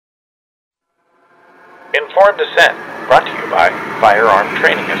Informed Dissent, brought to you by Firearm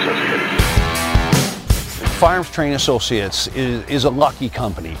Training Associates. Firearms Training Associates is a lucky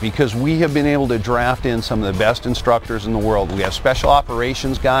company because we have been able to draft in some of the best instructors in the world. We have special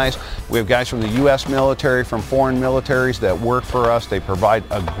operations guys. We have guys from the U.S. military, from foreign militaries that work for us. They provide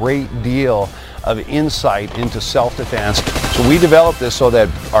a great deal of insight into self-defense. So we developed this so that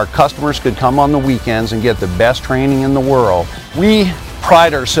our customers could come on the weekends and get the best training in the world. We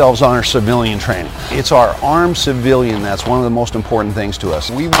pride ourselves on our civilian training. It's our armed civilian that's one of the most important things to us.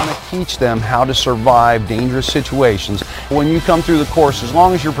 We want to teach them how to survive dangerous situations. When you come through the course, as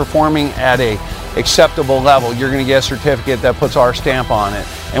long as you're performing at a acceptable level, you're going to get a certificate that puts our stamp on it,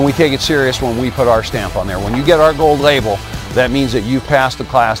 and we take it serious when we put our stamp on there. When you get our gold label, that means that you've passed the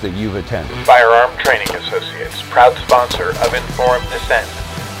class that you've attended. Firearm Training Associates, proud sponsor of Informed Dissent.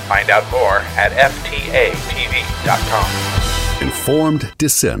 Find out more at ftatv.com. Informed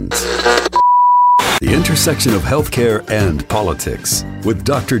Dissent. The intersection of healthcare and politics with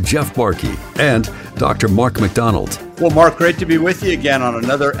Dr. Jeff Barkey and Dr. Mark McDonald. Well, Mark, great to be with you again on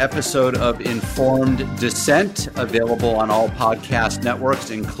another episode of Informed Dissent, available on all podcast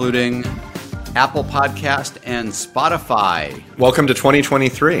networks, including Apple Podcast and Spotify. Welcome to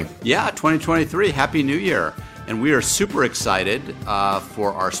 2023. Yeah, 2023. Happy New Year. And we are super excited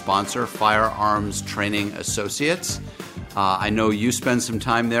for our sponsor, Firearms Training Associates. I know you spend some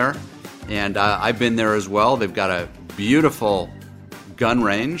time there, and I've been there as well. They've got a beautiful gun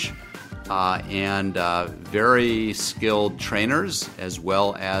range and very skilled trainers, as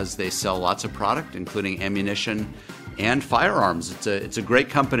well as they sell lots of product, including ammunition and firearms. It's a great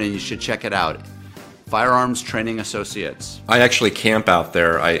company, and you should check it out. Firearms Training Associates. I actually camp out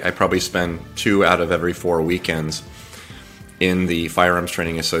there. I probably spend 2 out of every 4 weekends in the Firearms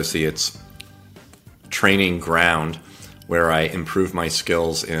Training Associates training ground, where I improve my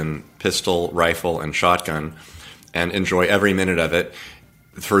skills in pistol, rifle, and shotgun, and enjoy every minute of it.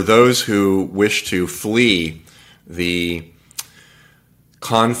 For those who wish to flee the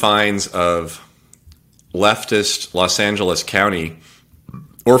confines of leftist Los Angeles County,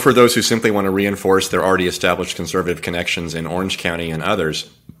 or for those who simply want to reinforce their already established conservative connections in Orange County and others,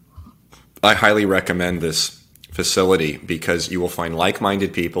 I highly recommend this facility because you will find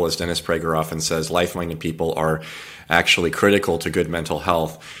like-minded people. As Dennis Prager often says, like-minded people are actually critical to good mental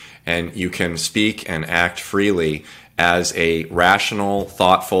health, and you can speak and act freely as a rational,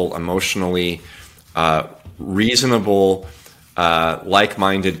 thoughtful, emotionally reasonable,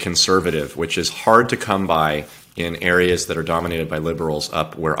 like-minded conservative, which is hard to come by in areas that are dominated by liberals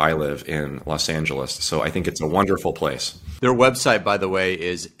up where I live in Los Angeles. So I think it's a wonderful place. Their website, by the way,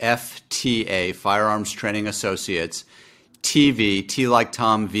 is FTA, Firearms Training Associates, TV, T like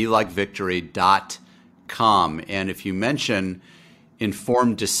Tom, V like Victory.com. And if you mention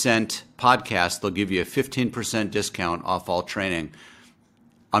Informed Dissent podcast, they'll give you a 15% discount off all training.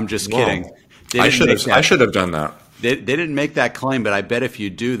 I'm just kidding. I should have done that. They didn't make that claim, but I bet if you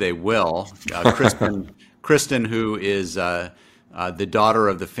do, they will. Kristen, who is the daughter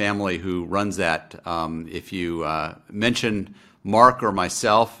of the family who runs that, if you mention Mark or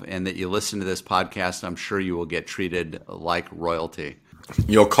myself and that you listen to this podcast, I'm sure you will get treated like royalty.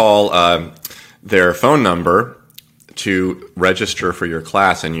 You'll call their phone number to register for your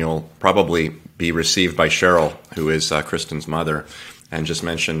class, and you'll probably be received by Cheryl, who is Kristen's mother, and just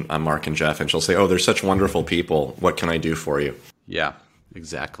mention Mark and Jeff, and she'll say, "Oh, they're such wonderful people. What can I do for you?" Yeah,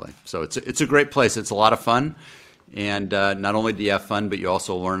 exactly. So it's a great place. It's a lot of fun, and not only do you have fun, but you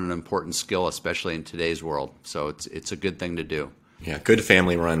also learn an important skill, especially in today's world. So it's a good thing to do. Yeah, good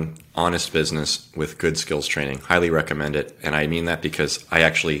family-run, honest business with good skills training. Highly recommend it, and I mean that because I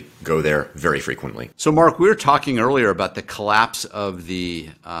actually go there very frequently. So, Mark, we were talking earlier about the collapse of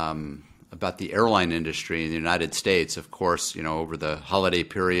the airline industry in the United States. Of course, over the holiday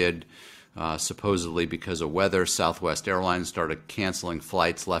period, supposedly because of weather, Southwest Airlines started canceling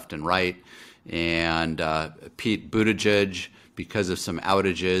flights left and right, and Pete Buttigieg, because of some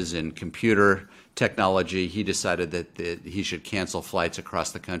outages in computer technology, he decided that he should cancel flights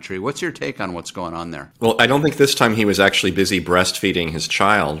across the country. What's your take on what's going on there? Well, I don't think this time he was actually busy breastfeeding his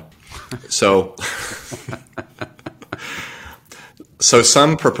child. So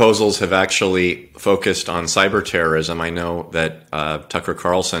some proposals have actually focused on cyber terrorism. I know that Tucker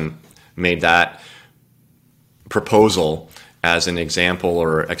Carlson made that proposal as an example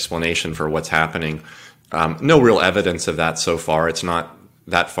or explanation for what's happening. No real evidence of that so far. It's not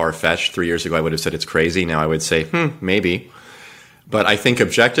that far-fetched. 3 years ago, I would have said it's crazy. Now I would say, maybe. But I think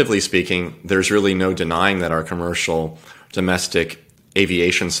objectively speaking, there's really no denying that our commercial domestic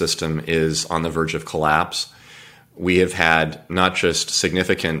aviation system is on the verge of collapse. We have had not just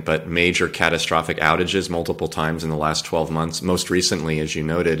significant but major catastrophic outages multiple times in the last 12 months. Most recently, as you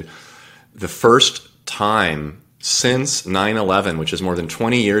noted, the first time since 9/11, which is more than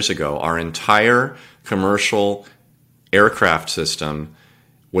 20 years ago, our entire commercial aircraft system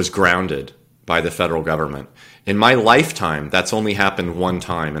was grounded by the federal government. In my lifetime, that's only happened one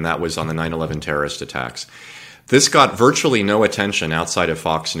time, and that was on the 9/11 terrorist attacks. This got virtually no attention outside of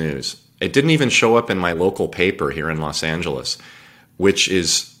Fox News. It didn't even show up in my local paper here in Los Angeles, which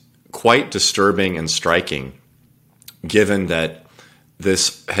is quite disturbing and striking, given that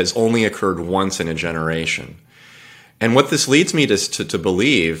this has only occurred once in a generation. And what this leads me to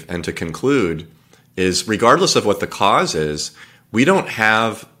believe and to conclude is, regardless of what the cause is, we don't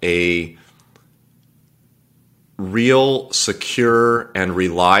have a real, secure, and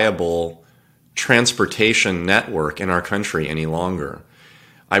reliable transportation network in our country any longer.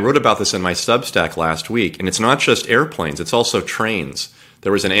 I wrote about this in my Substack last week, and it's not just airplanes, it's also trains.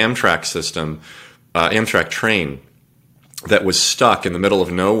 There was an Amtrak system, Amtrak train, that was stuck in the middle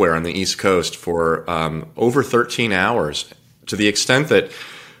of nowhere on the East Coast for over 13 hours, to the extent that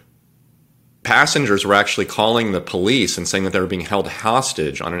passengers were actually calling the police and saying that they were being held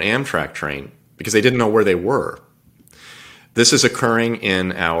hostage on an Amtrak train because they didn't know where they were. This is occurring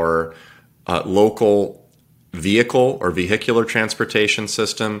in our local vehicle or vehicular transportation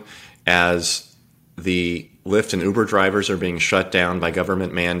system as the Lyft and Uber drivers are being shut down by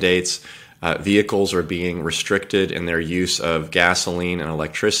government mandates. Vehicles are being restricted in their use of gasoline and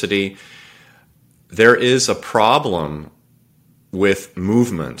electricity. There is a problem with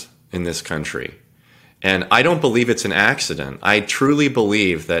movement in this country. And I don't believe it's an accident. I truly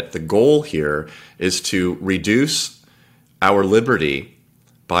believe that the goal here is to reduce our liberty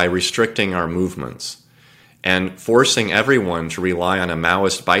by restricting our movements and forcing everyone to rely on a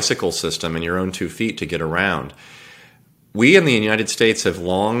Maoist bicycle system and your own 2 feet to get around. We in the United States have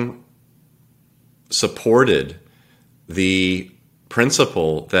long supported the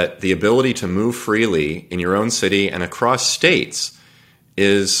principle that the ability to move freely in your own city and across states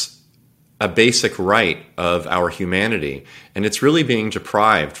is a basic right of our humanity. And it's really being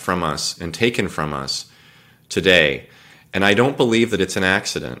deprived from us and taken from us today. And I don't believe that it's an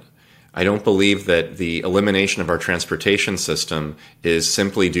accident. I don't believe that the elimination of our transportation system is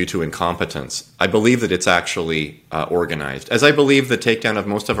simply due to incompetence. I believe that it's actually organized, as I believe the takedown of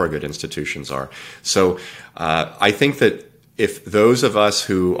most of our good institutions are. So I think that if those of us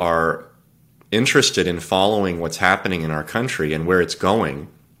who are interested in following what's happening in our country and where it's going,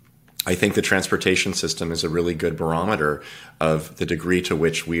 I think the transportation system is a really good barometer of the degree to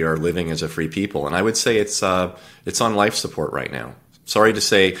which we are living as a free people. And I would say it's on life support right now. Sorry to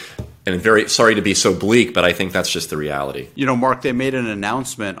say, and very sorry to be so bleak, but I think that's just the reality. You know, Mark, they made an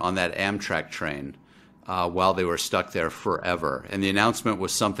announcement on that Amtrak train while they were stuck there forever. And the announcement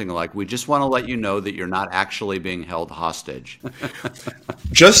was something like, we just want to let you know that you're not actually being held hostage.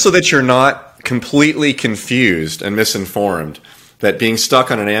 Just so that you're not completely confused and misinformed, that being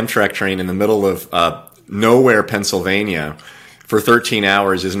stuck on an Amtrak train in the middle of nowhere, Pennsylvania, for 13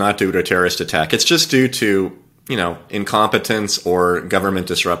 hours is not due to a terrorist attack. It's just due to, incompetence or government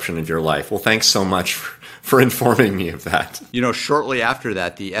disruption of your life. Well, thanks so much for informing me of that. Shortly after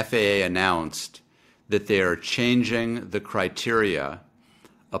that, the FAA announced that they are changing the criteria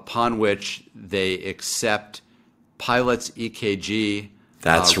upon which they accept pilots' EKG.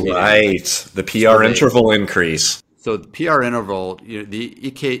 That's right. The PR interval increase. So the PR interval, the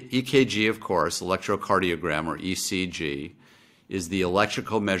EKG, of course, electrocardiogram or ECG, is the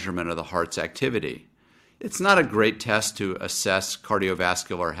electrical measurement of the heart's activity. It's not a great test to assess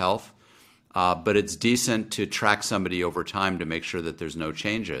cardiovascular health, but it's decent to track somebody over time to make sure that there's no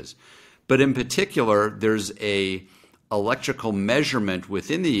changes. But in particular, there's a electrical measurement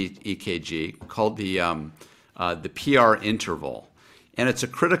within the EKG called the PR interval. And it's a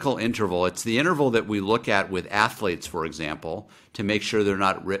critical interval. It's the interval that we look at with athletes, for example, to make sure they're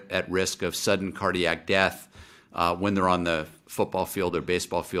not at risk of sudden cardiac death when they're on the football field or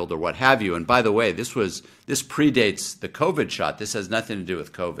baseball field or what have you. And by the way, this predates the COVID shot. This has nothing to do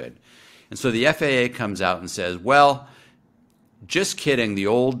with COVID. And so the FAA comes out and says, well, just kidding. The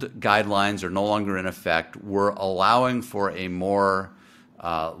old guidelines are no longer in effect. We're allowing for a more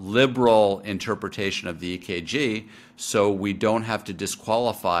liberal interpretation of the EKG, so we don't have to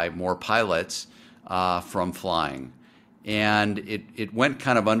disqualify more pilots from flying. And it went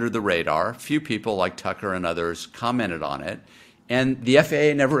kind of under the radar. A few people like Tucker and others commented on it. And the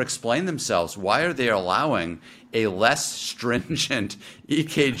FAA never explained themselves. Why are they allowing a less stringent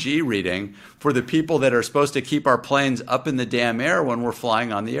EKG reading for the people that are supposed to keep our planes up in the damn air when we're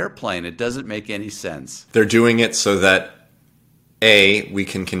flying on the airplane? It doesn't make any sense. They're doing it so that, A, we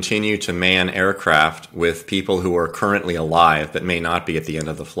can continue to man aircraft with people who are currently alive but may not be at the end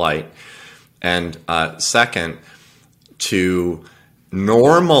of the flight. And second, to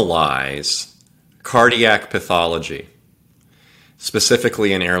normalize cardiac pathology,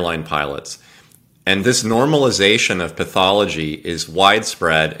 specifically in airline pilots. And this normalization of pathology is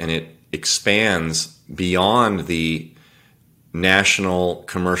widespread, and it expands beyond the national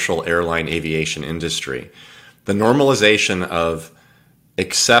commercial airline aviation industry. The normalization of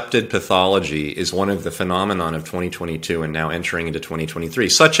accepted pathology is one of the phenomenon of 2022 and now entering into 2023,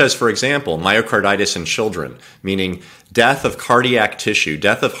 such as, for example, myocarditis in children, meaning death of cardiac tissue,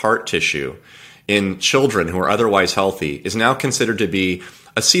 death of heart tissue in children who are otherwise healthy is now considered to be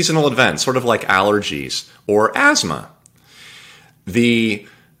a seasonal event, sort of like allergies or asthma. The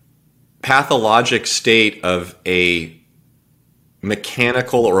pathologic state of a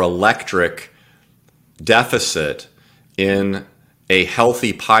mechanical or electric deficit in a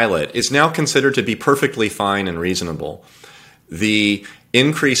healthy pilot is now considered to be perfectly fine and reasonable. The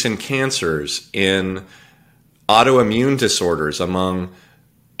increase in cancers, in autoimmune disorders among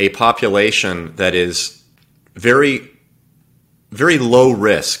a population that is very low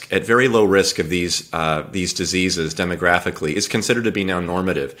risk, at very low risk of these diseases demographically, is considered to be now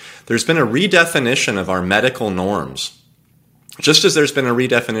normative. There's been a redefinition of our medical norms, just as there's been a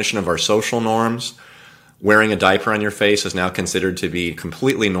redefinition of our social norms. Wearing a diaper on your face is now considered to be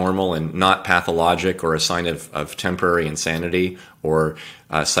completely normal and not pathologic or a sign of temporary insanity or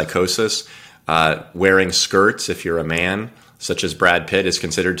psychosis. Wearing skirts, if you're a man, such as Brad Pitt, is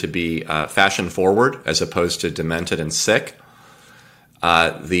considered to be fashion forward as opposed to demented and sick.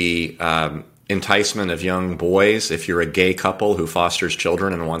 The enticement of young boys, if you're a gay couple who fosters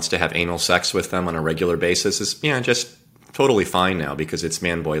children and wants to have anal sex with them on a regular basis, is just totally fine now because it's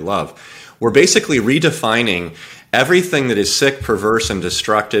man-boy love. We're basically redefining everything that is sick, perverse, and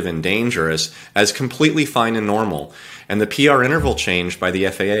destructive and dangerous as completely fine and normal. And the PR interval change by the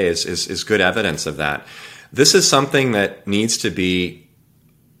FAA is good evidence of that. This is something that needs to be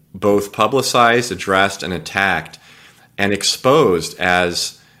both publicized, addressed, and attacked, and exposed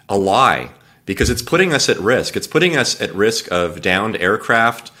as a lie, because it's putting us at risk. It's putting us at risk of downed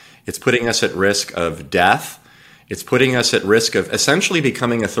aircraft. It's putting us at risk of death. It's putting us at risk of essentially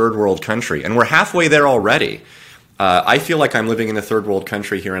becoming a third world country. And we're halfway there already. I feel like I'm living in a third world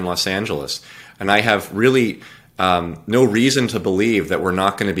country here in Los Angeles. And I have really no reason to believe that we're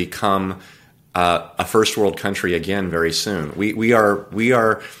not going to become a first world country again very soon. We are,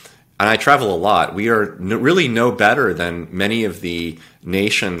 and I travel a lot, we are really no better than many of the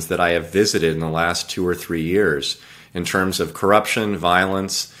nations that I have visited in the last 2 or 3 years in terms of corruption,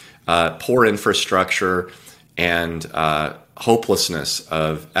 violence, poor infrastructure, and hopelessness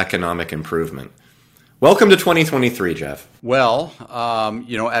of economic improvement. Welcome to 2023, Jeff. Well,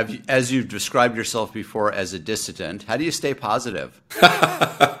 as you've described yourself before as a dissident, how do you stay positive?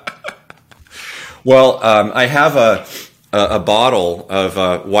 Well, I have a bottle of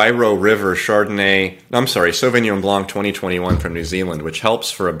Wairau River Chardonnay, Sauvignon Blanc 2021 from New Zealand, which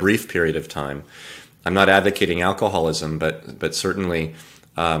helps for a brief period of time. I'm not advocating alcoholism, but certainly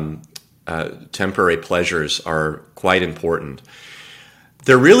temporary pleasures are quite important.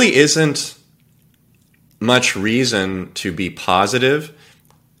 There really isn't much reason to be positive,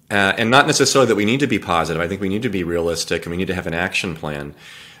 and not necessarily that we need to be positive. I think we need to be realistic and we need to have an action plan.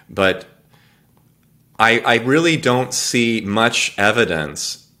 But I really don't see much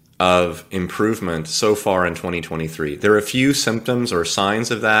evidence of improvement so far in 2023. There are a few symptoms or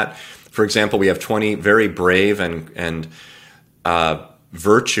signs of that. For example, we have 20 very brave and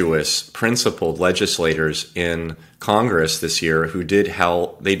virtuous, principled legislators in Congress this year who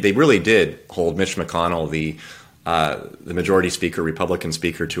they really did hold Mitch McConnell, the majority speaker, Republican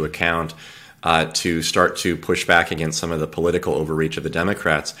speaker, to account to start to push back against some of the political overreach of the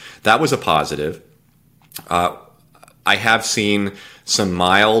Democrats. That was a positive. I have seen some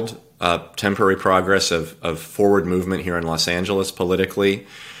mild temporary progress of forward movement here in Los Angeles politically.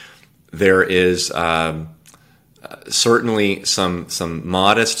 There is certainly some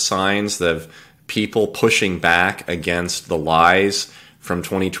modest signs of people pushing back against the lies from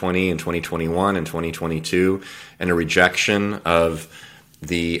 2020 and 2021 and 2022, and a rejection of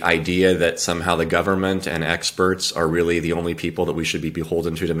the idea that somehow the government and experts are really the only people that we should be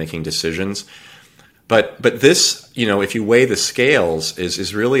beholden to making decisions. But this, if you weigh the scales,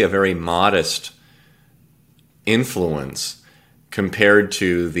 is really a very modest influence compared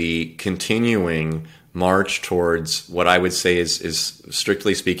to the continuing march towards what I would say is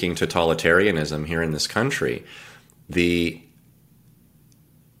strictly speaking totalitarianism here in this country. The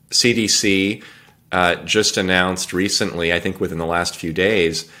CDC just announced recently, I think within the last few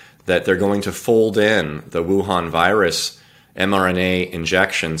days, that they're going to fold in the Wuhan virus mRNA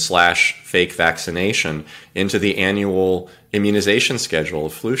injection / fake vaccination into the annual immunization schedule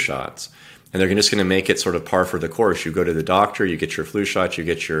of flu shots. And they're just going to make it sort of par for the course. You go to the doctor, you get your flu shot, you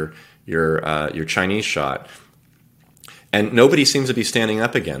get your Chinese shot. And nobody seems to be standing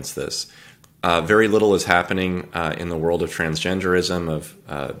up against this. Very little is happening in the world of transgenderism,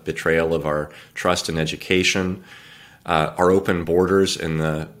 of betrayal of our trust in education. Our open borders in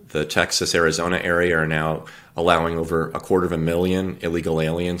the Texas-Arizona area are now allowing over 250,000 illegal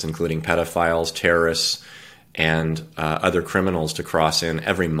aliens, including pedophiles, terrorists, and other criminals to cross in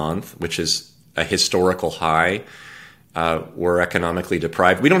every month, which is a historical high. We're economically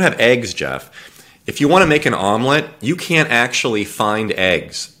deprived. We don't have eggs, Jeff. If you want to make an omelet, you can't actually find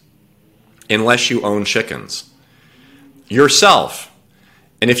eggs unless you own chickens yourself.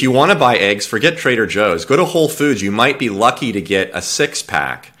 And if you want to buy eggs, forget Trader Joe's. Go to Whole Foods. You might be lucky to get a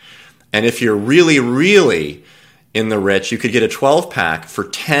 6-pack. And if you're really, really in the rich, you could get a 12-pack for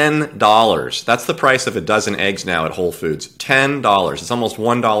 $10. That's the price of a dozen eggs now at Whole Foods. $10. It's almost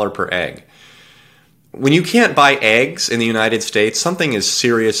 $1 per egg. When you can't buy eggs in the United States, something is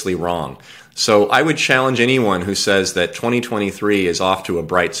seriously wrong. So I would challenge anyone who says that 2023 is off to a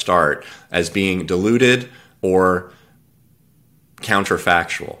bright start as being deluded or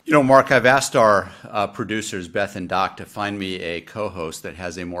counterfactual. You know, Mark, I've asked our producers, Beth and Doc, to find me a co-host that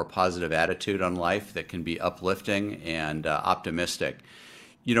has a more positive attitude on life, that can be uplifting and optimistic.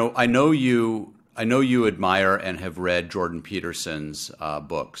 You know, I know you admire and have read Jordan Peterson's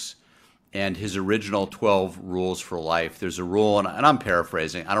books and his original 12 rules for life. There's a rule, and I'm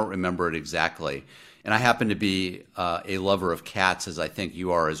paraphrasing, I don't remember it exactly. And I happen to be a lover of cats, as I think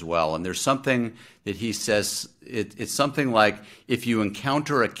you are as well. And there's something that he says, it's something like, if you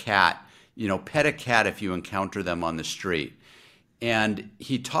encounter a cat, you know, pet a cat if you encounter them on the street. And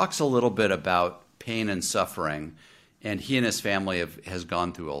he talks a little bit about pain and suffering, and he and his family has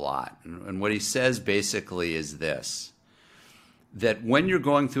gone through a lot. And what he says basically is this, that when you're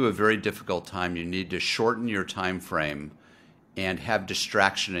going through a very difficult time, you need to shorten your time frame and have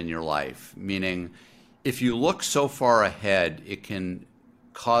distraction in your life, meaning if you look so far ahead, it can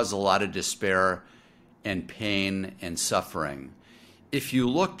cause a lot of despair and pain and suffering. If you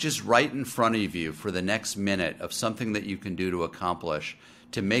look just right in front of you for the next minute of something that you can do to accomplish,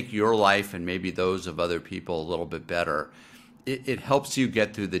 to make your life and maybe those of other people a little bit better, it helps you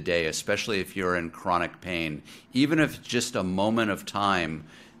get through the day, especially if you're in chronic pain. Even if it's just a moment of time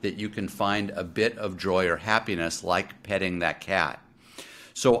that you can find a bit of joy or happiness, like petting that cat.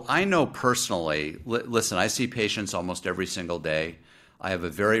 So I know personally, listen, I see patients almost every single day. I have a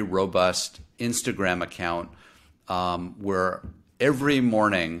very robust Instagram account where every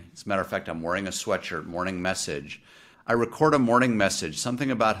morning, as a matter of fact, I'm wearing a sweatshirt, morning message. I record a morning message, something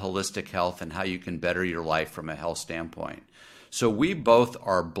about holistic health and how you can better your life from a health standpoint. So we both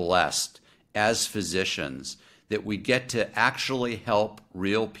are blessed as physicians that we get to actually help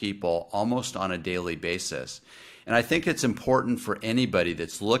real people almost on a daily basis. And I think it's important for anybody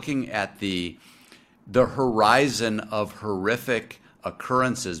that's looking at the horizon of horrific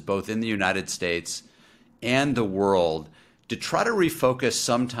occurrences, both in the United States and the world, to try to refocus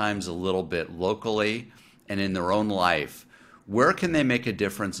sometimes a little bit locally and in their own life. Where can they make a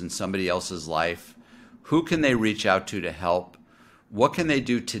difference in somebody else's life? Who can they reach out to help? What can they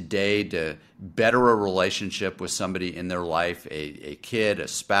do today to better a relationship with somebody in their life, a kid, a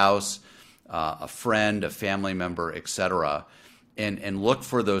spouse, a friend, a family member, etc., and look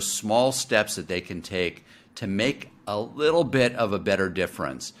for those small steps that they can take to make a little bit of a better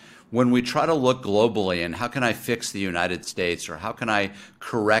difference. When we try to look globally and how can I fix the United States, or how can I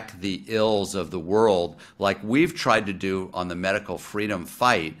correct the ills of the world, like we've tried to do on the medical freedom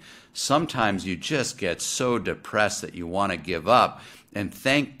fight, sometimes you just get so depressed that you want to give up. And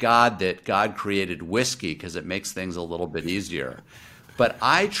thank God that God created whiskey, because it makes things a little bit easier. But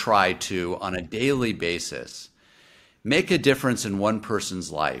I try to, on a daily basis, make a difference in one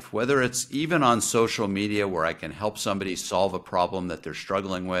person's life, whether it's even on social media where I can help somebody solve a problem that they're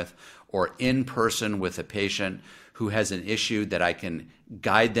struggling with, or in person with a patient who has an issue that I can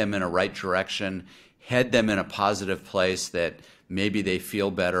guide them in a right direction, head them in a positive place that maybe they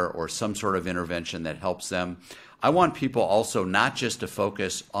feel better, or some sort of intervention that helps them. I want people also not just to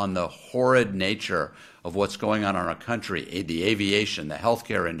focus on the horrid nature of what's going on in our country, the aviation, the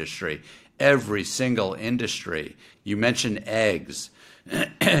healthcare industry, every single industry. You mentioned eggs.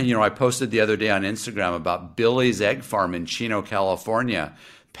 I posted the other day on Instagram about Billy's Egg Farm in Chino, California,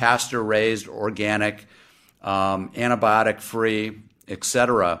 pasture-raised, organic, antibiotic-free,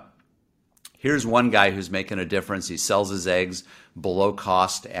 etc. Here's one guy who's making a difference. He sells his eggs below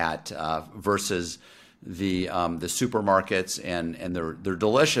cost at versus the supermarkets, and they're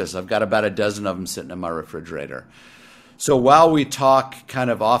delicious. I've got about a dozen of them sitting in my refrigerator. So while we talk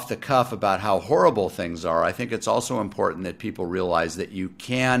kind of off the cuff about how horrible things are, I think it's also important that people realize that you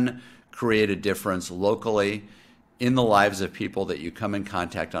can create a difference locally in the lives of people that you come in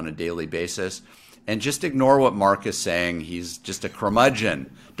contact on a daily basis. And just ignore what Mark is saying. He's just a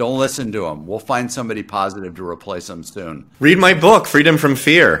curmudgeon. Don't listen to him. We'll find somebody positive to replace him soon. Read my book, Freedom from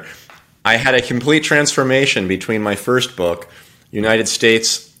Fear. I had a complete transformation between my first book, United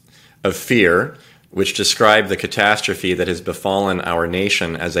States of Fear, which described the catastrophe that has befallen our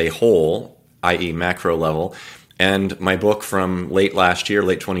nation as a whole, i.e. macro level, and my book from late last year,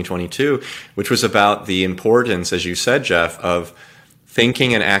 late 2022, which was about the importance, as you said, Jeff, of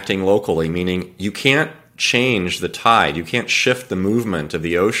thinking and acting locally, meaning you can't change the tide, you can't shift the movement of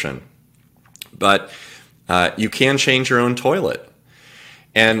the ocean, but you can change your own toilet.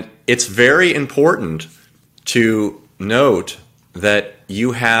 And it's very important to note that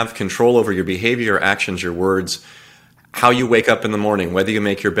you have control over your behavior, your actions, your words, how you wake up in the morning, whether you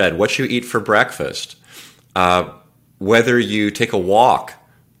make your bed, what you eat for breakfast, whether you take a walk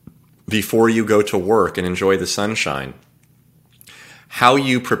before you go to work and enjoy the sunshine, how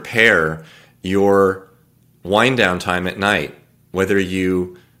you prepare your wind down time at night, whether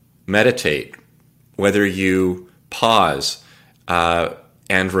you meditate, whether you pause,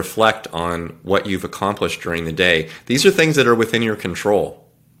 and reflect on what you've accomplished during the day. These are things that are within your control.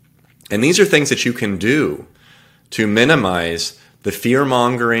 And these are things that you can do to minimize the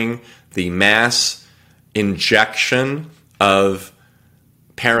fear-mongering, the mass injection of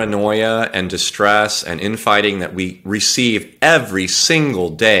paranoia and distress and infighting that we receive every single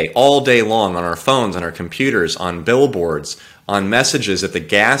day, all day long, on our phones, on our computers, on billboards, on messages at the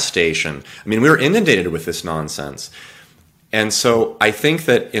gas station. I mean, we're inundated with this nonsense. And so I think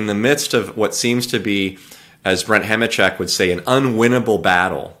that in the midst of what seems to be, as Brent Hemechek would say, an unwinnable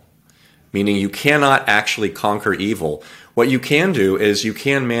battle, meaning you cannot actually conquer evil, what you can do is you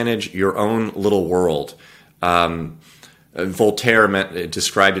can manage your own little world. Voltaire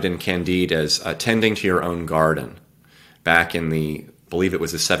described it in Candide as tending to your own garden back in I believe it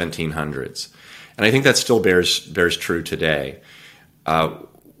was the 1700s. And I think that still bears true today.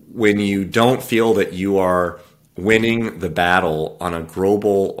 When you don't feel that you are winning the battle on a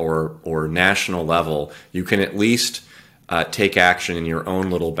global or national level, you can at least take action in your own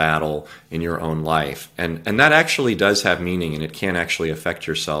little battle in your own life. And that actually does have meaning, and it can actually affect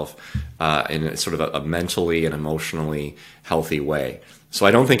yourself in a sort of a mentally and emotionally healthy way. So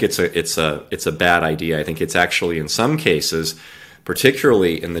I don't think it's a bad idea. I think it's actually, in some cases,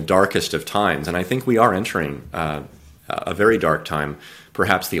 particularly in the darkest of times, and I think we are entering a very dark time,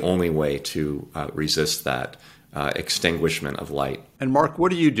 perhaps the only way to resist that extinguishment of light. And Mark,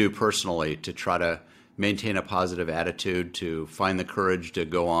 what do you do personally to try to maintain a positive attitude, to find the courage to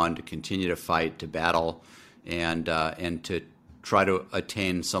go on, to continue to fight, to battle, and to try to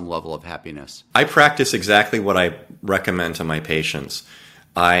attain some level of happiness? I practice exactly what I recommend to my patients.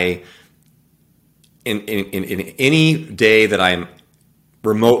 In any day that I'm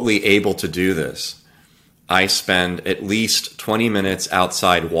remotely able to do this, I spend at least 20 minutes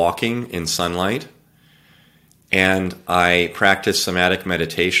outside walking in sunlight, and I practice somatic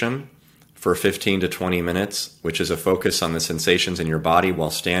meditation for 15 to 20 minutes, which is a focus on the sensations in your body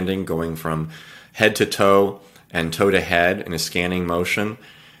while standing, going from head to toe and toe to head in a scanning motion,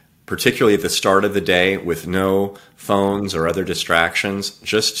 particularly at the start of the day with no phones or other distractions,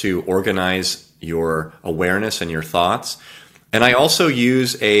 just to organize your awareness and your thoughts. And I also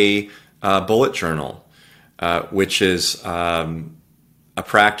use a bullet journal, which is a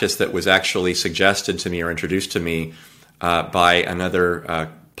practice that was actually suggested to me or introduced to me by another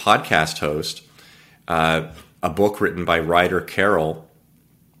podcast host, a book written by Ryder Carroll,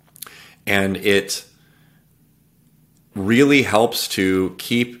 and it really helps to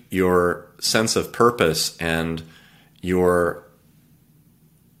keep your sense of purpose and your,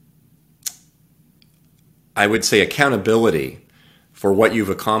 I would say, accountability for what you've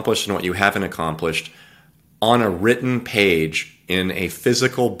accomplished and what you haven't accomplished on a written page in a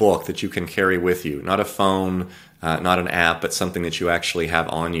physical book that you can carry with you, not a phone, not an app, but something that you actually have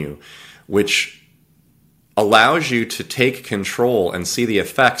on you, which allows you to take control and see the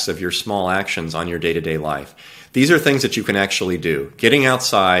effects of your small actions on your day-to-day life. These are things that you can actually do. Getting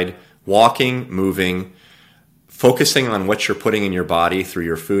outside, walking, moving, focusing on what you're putting in your body through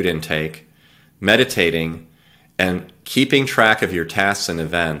your food intake, meditating, and keeping track of your tasks and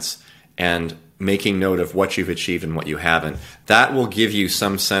events, and making note of what you've achieved and what you haven't. That will give you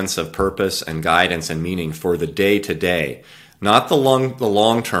some sense of purpose and guidance and meaning for the day-to-day. Not the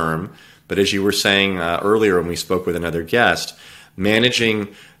long term, but as you were saying earlier when we spoke with another guest,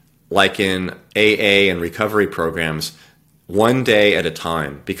 managing like in AA and recovery programs, one day at a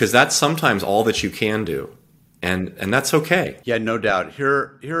time, because that's sometimes all that you can do. And that's okay. Yeah, no doubt.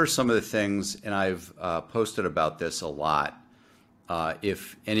 Here are some of the things, and I've posted about this a lot.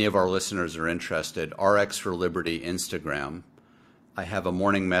 If any of our listeners are interested, RX for Liberty Instagram, I have a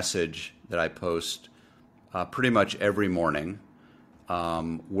morning message that I post pretty much every morning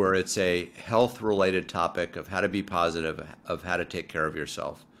where it's a health-related topic of how to be positive, of how to take care of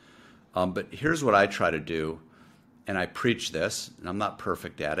yourself. But here's what I try to do, and I preach this, and I'm not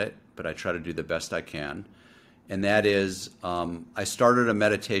perfect at it, but I try to do the best I can. And that is, I started a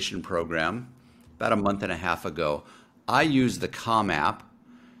meditation program about a month and a half ago. I use the Calm app,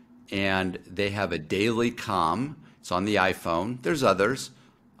 and they have a daily Calm. It's on the iPhone. There's others.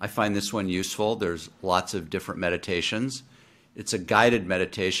 I find this one useful. There's lots of different meditations. It's a guided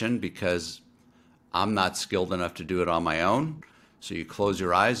meditation because I'm not skilled enough to do it on my own. So you close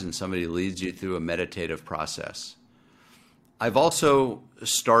your eyes and somebody leads you through a meditative process. I've also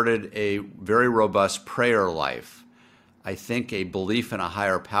started a very robust prayer life. I think a belief in a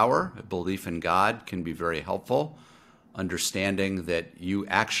higher power, a belief in God can be very helpful. Understanding that you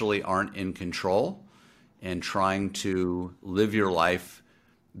actually aren't in control and trying to live your life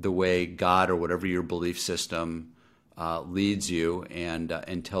the way God or whatever your belief system leads you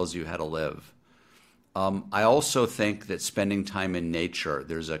and tells you how to live. I also think that spending time in nature,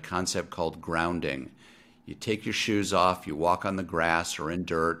 there's a concept called grounding. You take your shoes off, you walk on the grass or in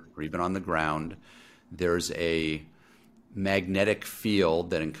dirt or even on the ground. There's a magnetic field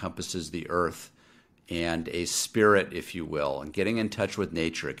that encompasses the earth and a spirit, if you will, and getting in touch with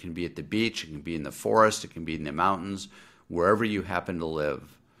nature. It can be at the beach, it can be in the forest, it can be in the mountains, wherever you happen to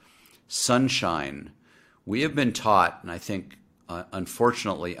live. Sunshine. We have been taught, and I think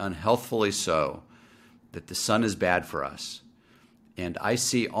unfortunately, unhealthfully so, that the sun is bad for us. And I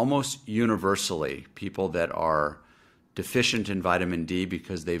see almost universally people that are deficient in vitamin D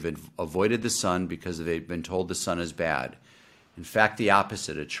because they've avoided the sun because they've been told the sun is bad. In fact, the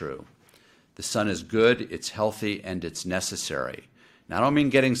opposite is true. The sun is good, it's healthy, and it's necessary. Now, I don't mean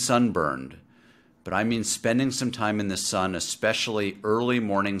getting sunburned, but I mean spending some time in the sun, especially early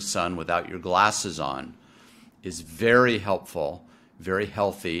morning sun without your glasses on, is very helpful, very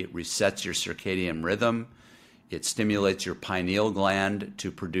healthy. It resets your circadian rhythm. It stimulates your pineal gland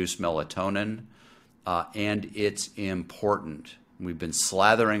to produce melatonin, and it's important. We've been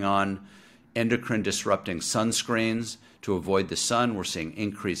slathering on endocrine disrupting sunscreens to avoid the sun. We're seeing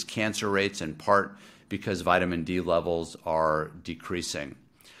increased cancer rates in part because vitamin D levels are decreasing.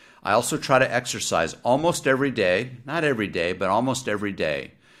 I also try to exercise almost every day, not every day, but almost every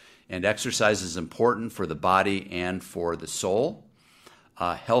day. And exercise is important for the body and for the soul.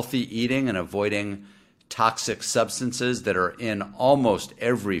 Healthy eating and avoiding toxic substances that are in almost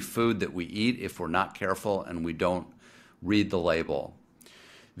every food that we eat if we're not careful and we don't read the label.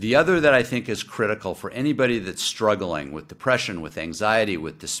 The other that I think is critical for anybody that's struggling with depression, with anxiety,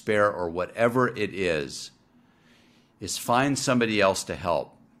 with despair, or whatever it is find somebody else to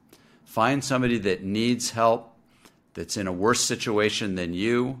help. Find somebody that needs help, that's in a worse situation than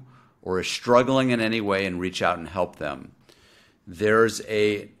you, or is struggling in any way, and reach out and help them. There's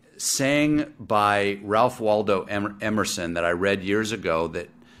a saying by Ralph Waldo Emerson that I read years ago that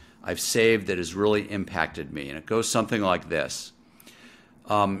I've saved that has really impacted me, and it goes something like this.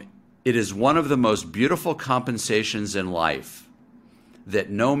 It is one of the most beautiful compensations in life that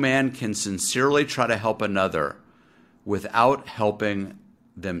no man can sincerely try to help another without helping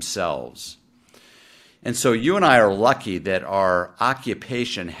themselves. And so you and I are lucky that our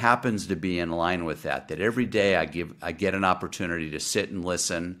occupation happens to be in line with that every day I get an opportunity to sit and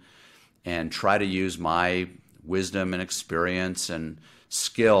listen and try to use my wisdom and experience and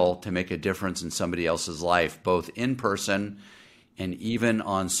skill to make a difference in somebody else's life, both in person and even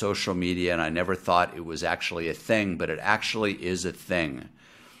on social media. And I never thought it was actually a thing, but it actually is a thing.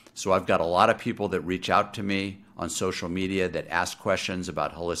 So I've got a lot of people that reach out to me on social media that ask questions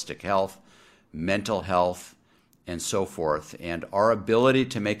about holistic health, mental health, and so forth. And our ability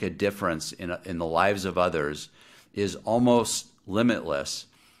to make a difference in the lives of others is almost limitless,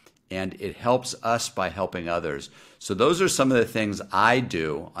 and it helps us by helping others. So those are some of the things I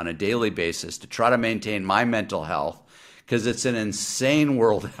do on a daily basis to try to maintain my mental health, because it's an insane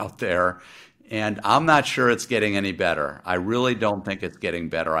world out there. And I'm not sure it's getting any better. I really don't think it's getting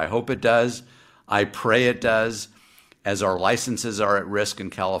better. I hope it does. I pray it does, as our licenses are at risk in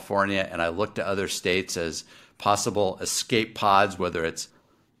California, and I look to other states as possible escape pods, whether it's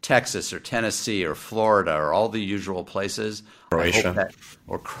Texas or Tennessee or Florida or all the usual places. Croatia.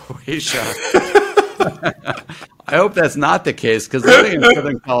 Or Croatia. I hope that's not the case, because living in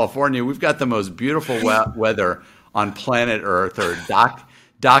Southern California, we've got the most beautiful weather on planet Earth. Or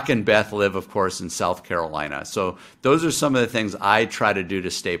Doc and Beth live, of course, in South Carolina. So those are some of the things I try to do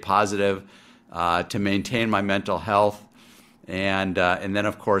to stay positive, to maintain my mental health. And then,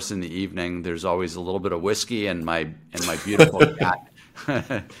 of course, in the evening, there's always a little bit of whiskey and my beautiful cat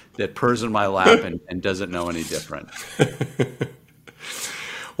that purrs in my lap and doesn't know any different.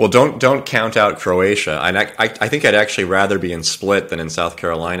 Well, don't count out Croatia. I think I'd actually rather be in Split than in South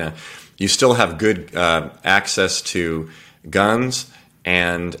Carolina. You still have good access to guns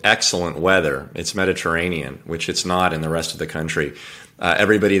and excellent weather. It's Mediterranean, which it's not in the rest of the country.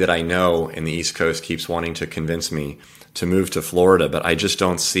 Everybody that I know in the East Coast keeps wanting to convince me to move to Florida, but I just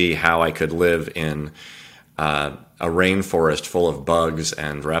don't see how I could live in a rainforest full of bugs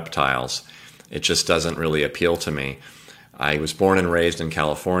and reptiles. It just doesn't really appeal to me. I was born and raised in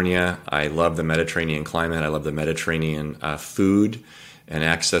California. I love the Mediterranean climate. I love the Mediterranean food and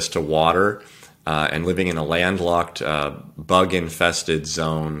access to water. And living in a landlocked, bug-infested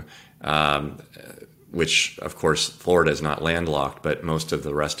zone, which, of course, Florida is not landlocked, but most of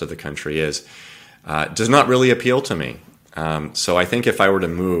the rest of the country is, does not really appeal to me. So I think if I were to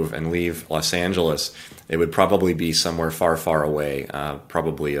move and leave Los Angeles, it would probably be somewhere far, far away,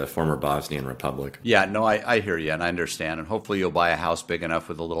 probably a former Bosnian republic. Yeah, no, I hear you, and I understand. And hopefully you'll buy a house big enough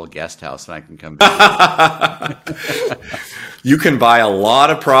with a little guest house, and I can come back. You can buy a lot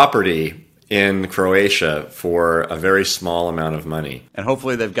of property in Croatia for a very small amount of money. And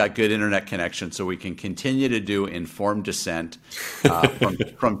hopefully they've got good internet connection so we can continue to do informed dissent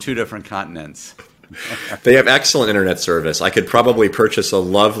from two different continents. They have excellent internet service. I could probably purchase a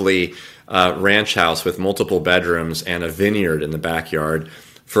lovely ranch house with multiple bedrooms and a vineyard in the backyard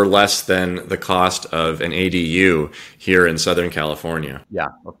for less than the cost of an ADU here in Southern California. Yeah,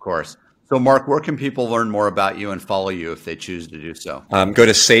 of course. So, Mark, where can people learn more about you and follow you if they choose to do so? Go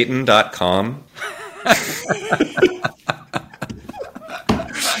to Satan.com.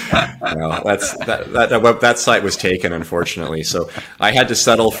 No, that site was taken, unfortunately. So I had to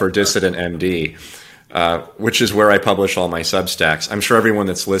settle for Dissident MD, which is where I publish all my Substacks. I'm sure everyone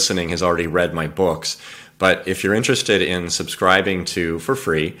that's listening has already read my books. But if you're interested in subscribing for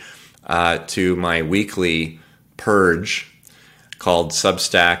free to my weekly purge called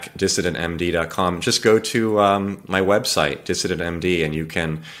Substack, DissidentMD.com, just go to my website, Dissident MD, and you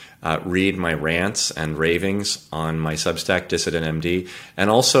can read my rants and ravings on my Substack, Dissident MD,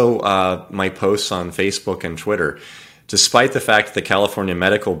 and also my posts on Facebook and Twitter. Despite the fact that the California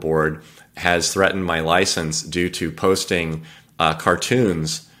Medical Board has threatened my license due to posting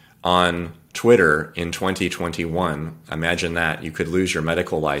cartoons on Twitter in 2021, imagine that. You could lose your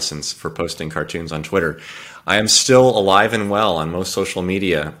medical license for posting cartoons on Twitter. I am still alive and well on most social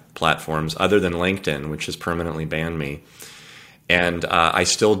media platforms other than LinkedIn, which has permanently banned me. And I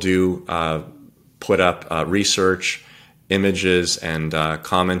still do put up research, images, and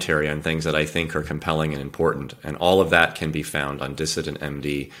commentary on things that I think are compelling and important. And all of that can be found on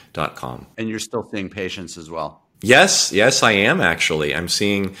DissidentMD.com. And you're still seeing patients as well? Yes, I am actually. I'm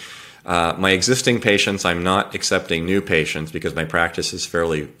seeing my existing patients. I'm not accepting new patients because my practice is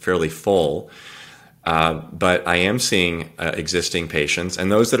fairly full. But I am seeing existing patients,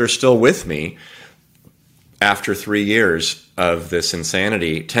 and those that are still with me after 3 years of this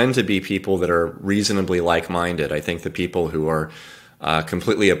insanity tend to be people that are reasonably like-minded. I think the people who are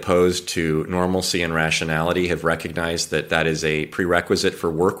completely opposed to normalcy and rationality have recognized that that is a prerequisite for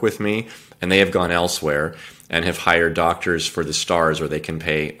work with me, and they have gone elsewhere and have hired doctors for the stars where they can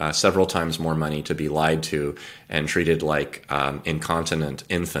pay several times more money to be lied to and treated like incontinent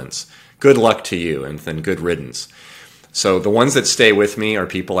infants. Good luck to you, and then good riddance. So the ones that stay with me are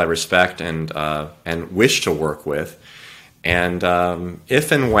people I respect and wish to work with. And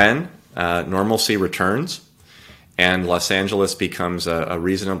if and when normalcy returns and Los Angeles becomes a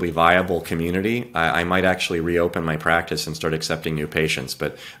reasonably viable community, I might actually reopen my practice and start accepting new patients.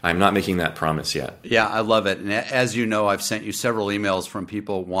 But I'm not making that promise yet. Yeah, I love it. And as you know, I've sent you several emails from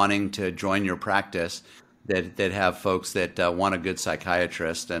people wanting to join your practice that have folks that want a good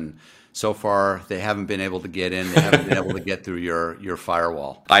psychiatrist, and so far they haven't been able to get in. They haven't been able to get through your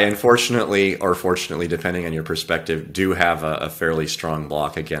firewall. I unfortunately, or fortunately, depending on your perspective, do have a fairly strong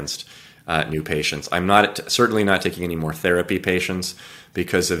block against new patients. I'm certainly not taking any more therapy patients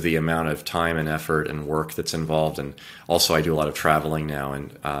because of the amount of time and effort and work that's involved. And also I do a lot of traveling now,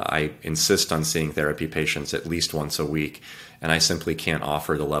 and I insist on seeing therapy patients at least once a week. And I simply can't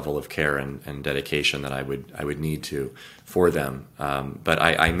offer the level of care and dedication that I would need to for them. But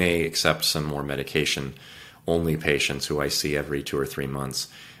I may accept some more medication-only patients who I see every 2 or 3 months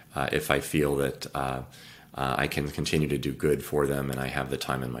if I feel that I can continue to do good for them and I have the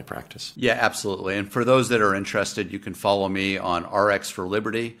time in my practice. Yeah, absolutely. And for those that are interested, you can follow me on RX for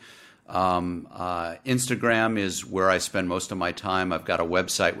Liberty. Instagram is where I spend most of my time. I've got a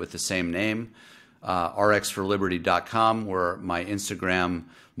website with the same name, rxforliberty.com, where my Instagram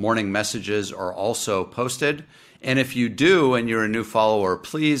morning messages are also posted. And if you do and you're a new follower,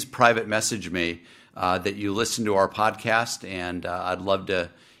 please private message me that you listen to our podcast, and I'd love to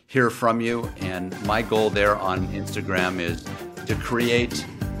hear from you. And my goal there on Instagram is to create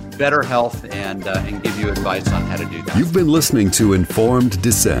better health and give you advice on how to do that. You've been listening to Informed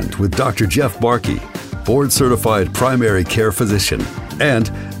Dissent with Dr. Jeff Barke, board-certified primary care physician, and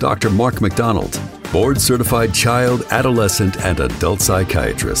Dr. Mark McDonald, board-certified child, adolescent, and adult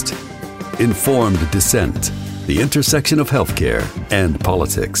psychiatrist. Informed Dissent, the intersection of healthcare and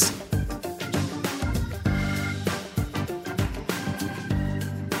politics.